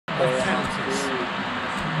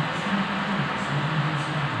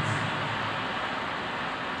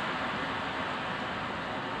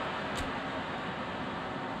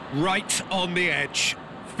Right on the edge.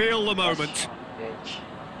 Feel the moment. Edge.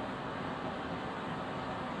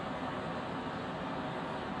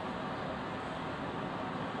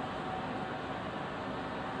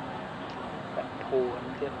 Pool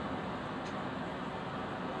tiếp.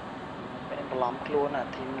 Mẹ lắm luôn à,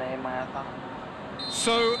 team Neymar ta.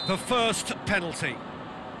 So, the first penalty.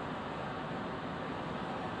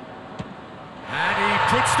 And he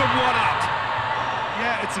puts them one up.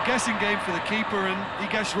 Yeah, it's a guessing game for the keeper, and he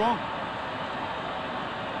guessed wrong.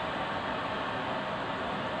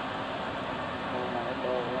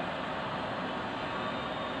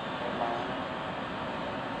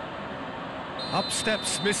 Up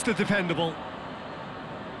steps Mr. Dependable.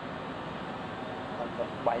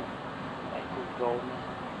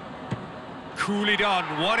 Coolly done,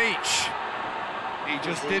 one each. He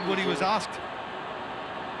just did what he was asked.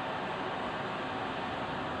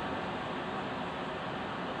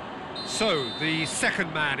 So, the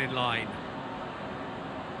second man in line.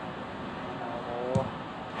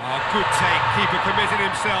 Good take, keeper committed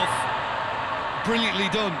himself. Brilliantly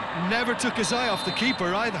done. Never took his eye off the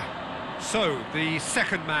keeper either. So, the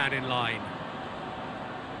second man in line.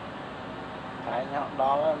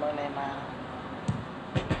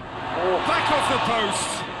 Back off the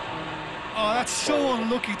post. Oh, that's so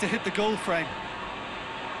unlucky to hit the goal frame.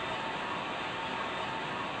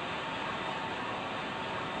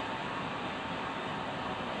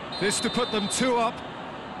 This to put them 2 up.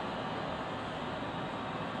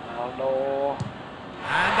 Ronaldo.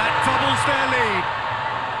 And that doubles their lead.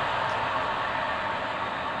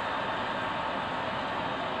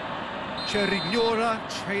 Cherignora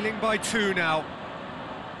trailing by 2 now.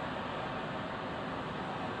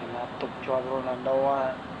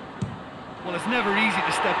 Well, it's never easy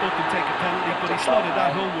to step up and take a penalty, but he slotted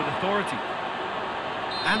that home with authority.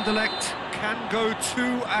 Anderlecht can go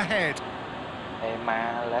 2 ahead.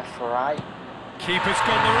 Neymar left for right. Keeper's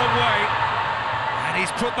gone the wrong way. And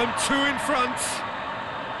he's put them 2 in front.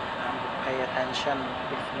 Pay attention,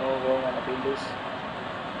 if no, we're going to be loose.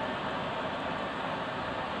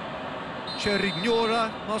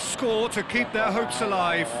 Cherignora must score to keep their hopes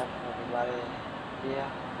alive. Yeah.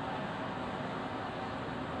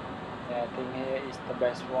 I think here is the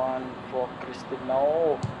best one for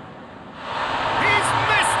Cristiano. He's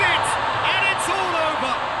missed it! And it's all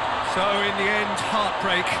over! So in the end,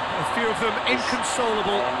 heartbreak. A few of them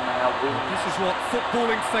inconsolable. This is what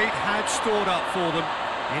footballing fate had stored up for them.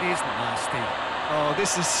 It is nasty. Oh,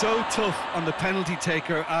 this is so tough on the penalty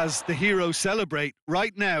taker as the heroes celebrate.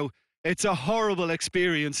 Right now, it's a horrible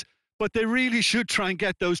experience, but they really should try and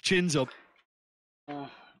get those chins up.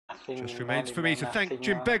 Just remains for me to thank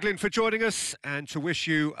Jim Beglin for joining us and to wish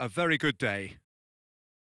you a very good day.